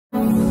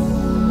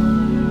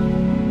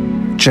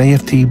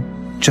JFD,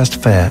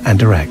 just fair and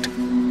direct.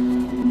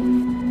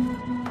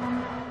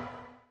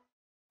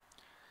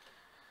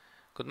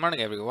 Good morning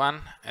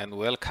everyone and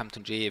welcome to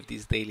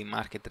JFD's daily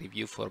market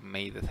review for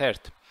May the 3rd.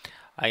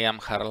 I am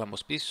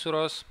Charalambos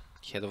Pissouros,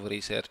 head of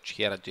research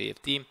here at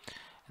JFD,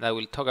 and I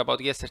will talk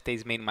about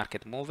yesterday's main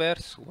market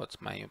movers,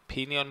 what's my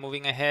opinion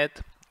moving ahead,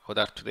 what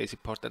are today's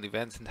important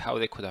events and how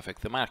they could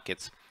affect the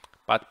markets.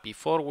 But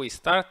before we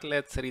start,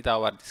 let's read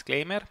our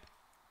disclaimer.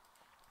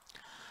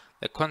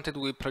 The content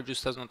we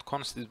produce does not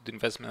constitute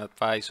investment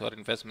advice or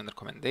investment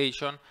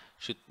recommendation,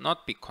 should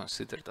not be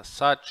considered as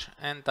such,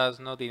 and does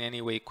not in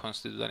any way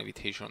constitute an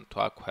invitation to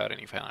acquire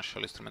any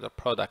financial instrument or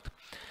product.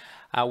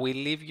 I will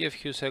leave you a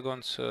few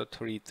seconds to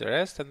read the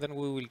rest, and then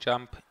we will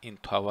jump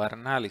into our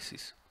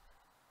analysis.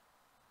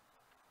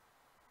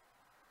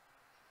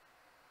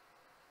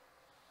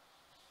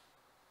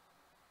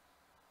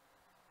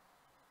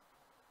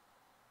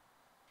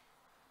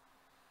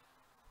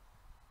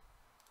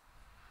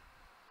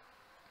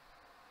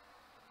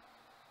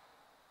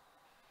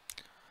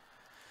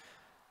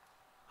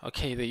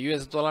 Okay, the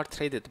US dollar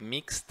traded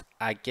mixed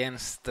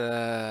against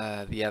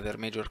the other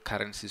major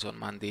currencies on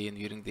Monday and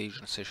during the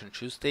Asian session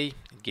Tuesday.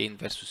 It gained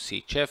versus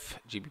CHF,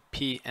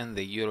 GBP and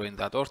the Euro in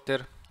that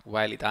order,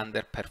 while it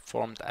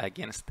underperformed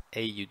against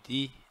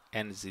AUD,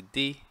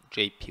 NZD,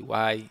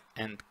 JPY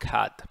and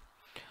CAD.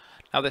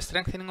 Now the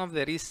strengthening of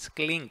the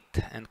risk-linked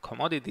and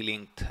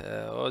commodity-linked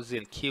Aussie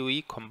and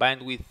Kiwi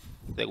combined with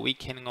the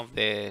weakening of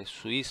the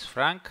Swiss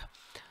franc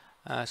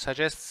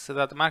suggests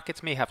that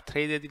markets may have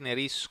traded in a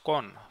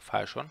risk-on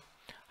fashion.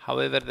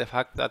 However, the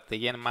fact that the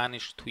yen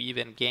managed to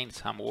even gain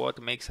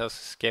somewhat makes us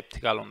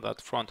skeptical on that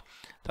front.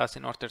 Thus,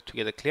 in order to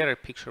get a clearer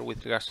picture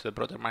with regards to the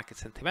broader market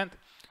sentiment,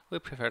 we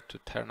prefer to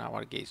turn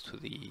our gaze to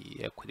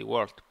the equity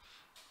world.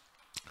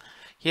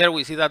 Here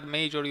we see that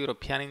major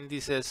European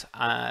indices,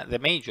 the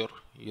major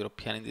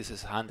European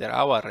indices under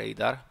our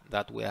radar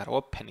that were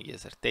open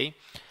yesterday,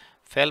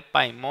 fell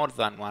by more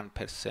than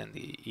 1%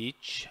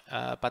 each,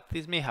 but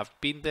this may have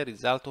been the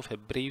result of a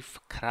brief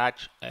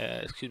crash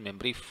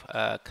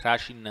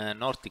in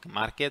Nordic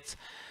markets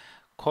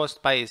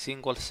caused by a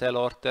single sell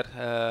order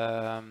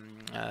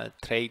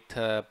trade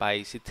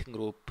by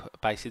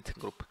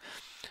Citigroup.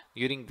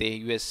 During the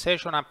US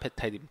session,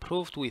 appetite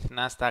improved with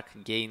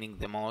Nasdaq gaining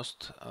the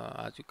most.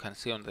 As you can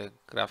see on the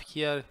graph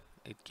here,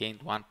 it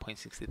gained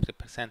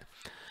 1.63%.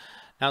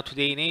 Now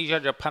today in Asia,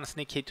 Japan's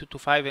Nikkei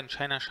 225 and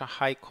China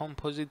Shanghai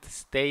Composite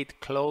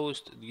stayed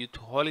closed due to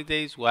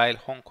holidays, while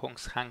Hong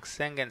Kong's Hang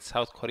Seng and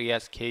South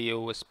Korea's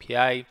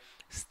KOSPI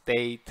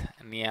stayed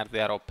near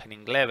their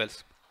opening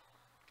levels.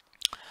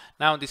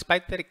 Now,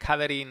 despite the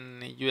recovery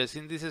in US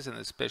indices and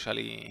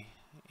especially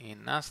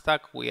in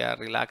Nasdaq, we are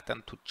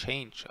reluctant to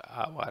change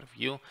our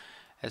view,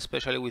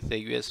 especially with the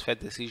US Fed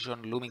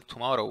decision looming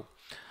tomorrow.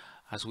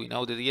 As we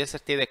noted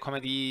yesterday, the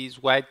committee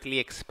is widely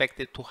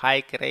expected to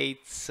hike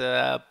rates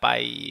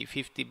by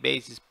 50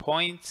 basis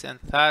points, and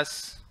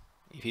thus,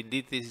 if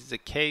indeed this is the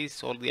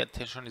case, all the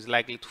attention is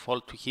likely to fall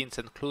to hints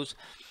and clues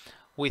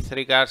with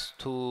regards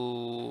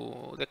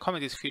to the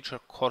committee's future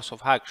course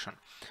of action.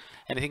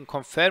 Anything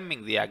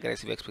confirming the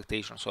aggressive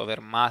expectations over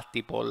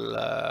multiple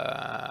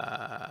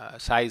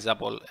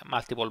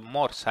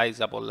more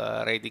sizable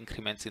rate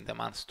increments in the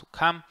months to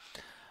come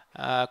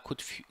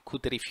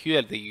could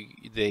refuel the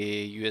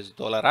US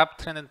dollar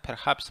uptrend and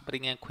perhaps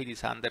bring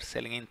equities under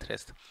selling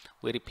interest.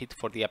 We repeat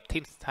for the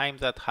upteenth time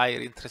that higher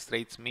interest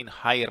rates mean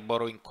higher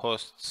borrowing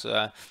costs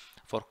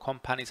for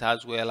companies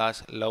as well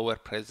as lower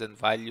present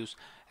values,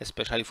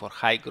 especially for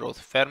high growth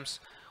firms,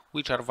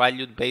 which are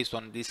valued based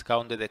on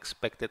discounted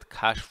expected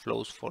cash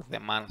flows for the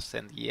months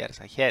and years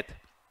ahead.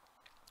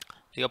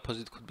 The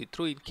opposite could be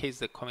true in case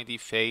the committee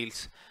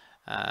fails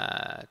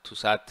to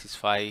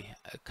satisfy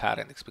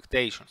current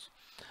expectations.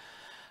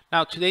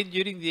 Now, today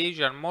during the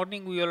Asian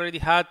morning, we already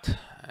had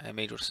a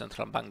major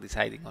central bank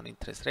deciding on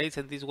interest rates,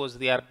 and this was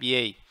the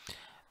RBA.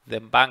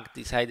 The bank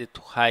decided to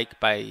hike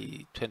by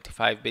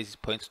 25 basis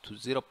points to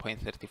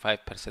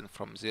 0.35%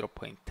 from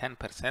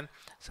 0.10%,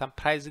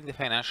 surprising the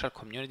financial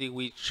community,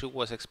 which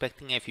was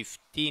expecting a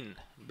 15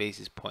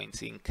 basis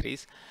points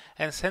increase,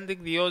 and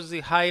sending the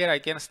Aussie higher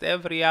against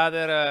every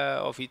other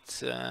of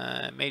its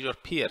major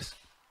peers.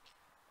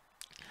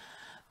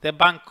 The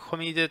bank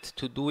committed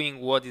to doing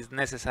what is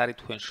necessary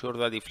to ensure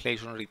that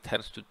inflation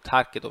returns to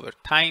target over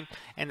time,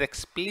 and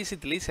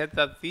explicitly said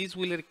that this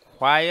will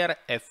require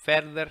a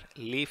further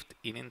lift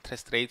in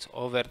interest rates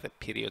over the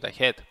period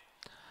ahead.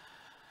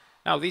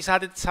 Now, this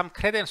added some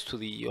credence to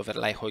the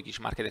overly hawkish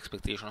market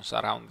expectations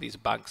around this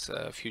bank's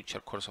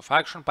future course of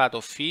action, but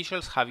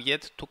officials have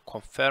yet to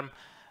confirm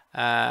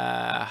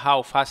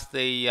how fast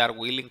they are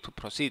willing to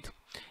proceed.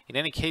 In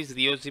any case,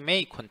 the Aussie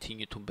may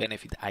continue to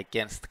benefit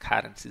against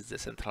currencies the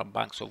central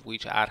banks of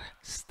which are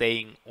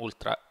staying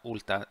ultra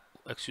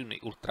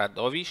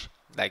dovish,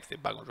 like the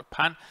Bank of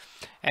Japan,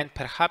 and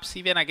perhaps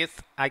even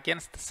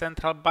against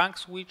central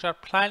banks which are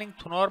planning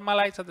to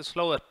normalize at a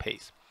slower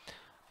pace,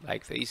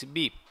 like the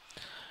ECB.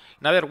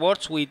 In other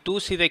words, we do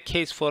see the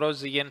case for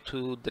Aussie yen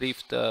to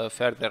drift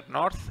further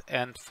north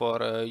and for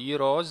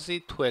Euro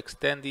Aussie to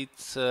extend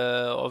its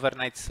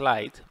overnight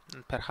slide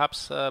and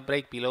perhaps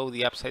break below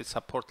the upside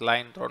support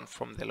line drawn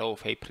from the low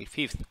of April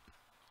 5th.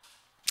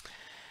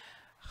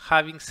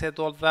 Having said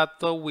all that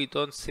though, we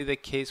don't see the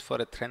case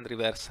for a trend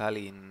reversal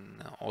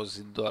in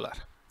Aussie dollar.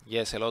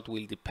 Yes, a lot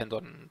will depend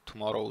on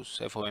tomorrow's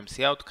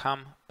FOMC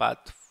outcome,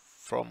 but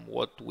from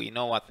what we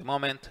know at the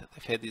moment,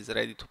 the Fed is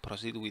ready to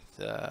proceed with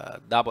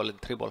double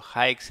and triple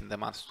hikes in the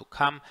months to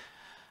come.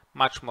 A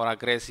much more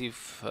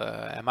aggressive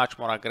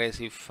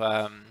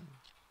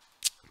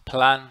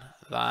plan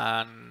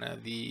than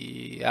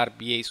the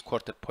RBA's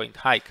quarter point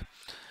hike.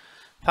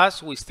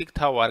 Thus, we stick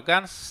to our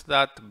guns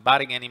that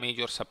barring any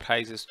major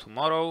surprises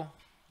tomorrow,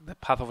 the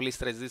path of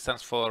least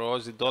resistance for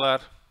Aussie dollar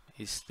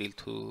is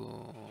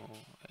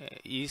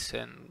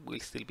and will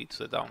still be to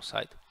the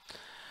downside.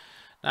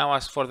 Now,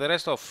 as for the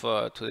rest of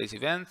today's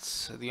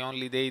events, the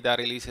only data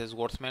releases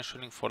worth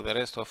mentioning for the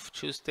rest of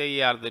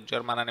Tuesday are the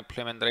German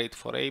unemployment rate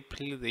for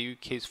April, the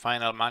UK's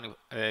final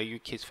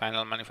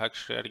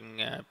manufacturing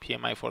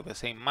PMI for the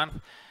same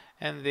month,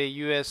 and the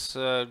US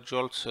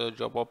JOLTS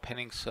job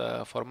openings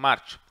for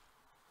March.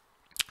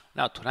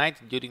 Now,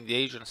 tonight, during the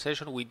Asian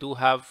session, we do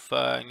have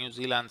New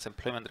Zealand's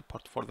employment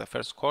report for the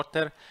first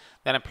quarter.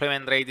 The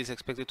unemployment rate is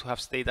expected to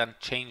have stayed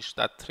unchanged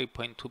at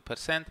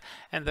 3.2%,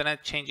 and the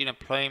net change in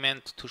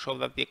employment to show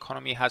that the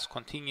economy has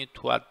continued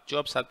to add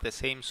jobs at the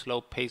same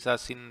slow pace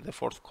as in the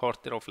fourth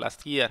quarter of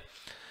last year.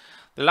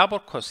 The labor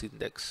cost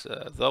index,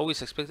 though,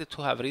 is expected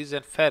to have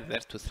risen further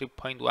to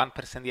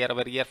 3.1% year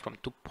over year from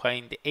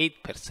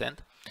 2.8%,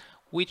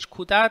 which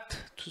could add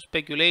to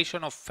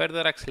speculation of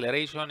further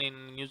acceleration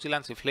in New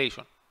Zealand's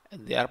inflation,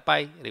 and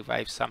thereby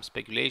revive some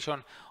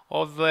speculation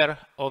over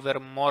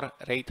more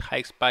rate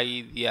hikes by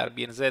the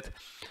RBNZ.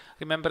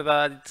 Remember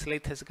that at its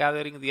latest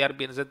gathering, the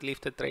RBNZ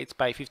lifted rates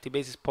by 50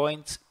 basis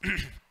points,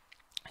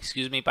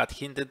 but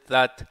hinted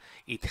that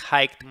it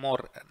hiked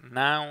more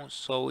now,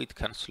 so it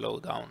can slow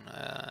down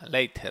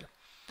later.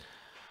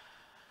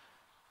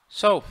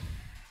 So,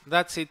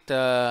 that's it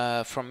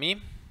from me.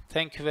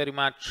 Thank you very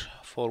much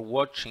for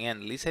watching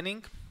and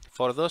listening.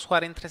 For those who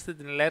are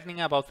interested in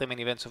learning about the main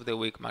events of the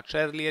week much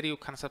earlier, you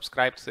can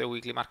subscribe to the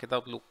weekly Market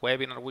Outlook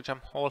webinar, which I'm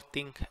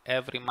holding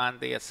every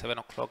Monday at 7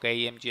 o'clock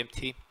AM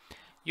GMT.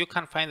 You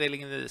can find the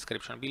link in the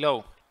description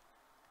below.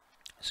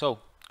 So,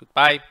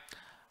 goodbye,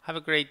 have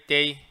a great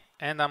day,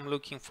 and I'm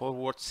looking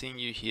forward to seeing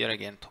you here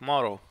again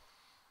tomorrow.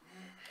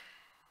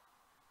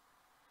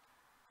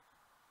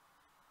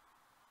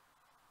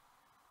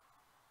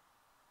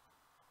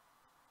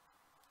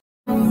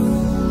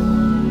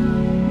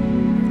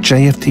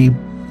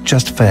 JFD,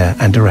 just fair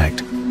and direct.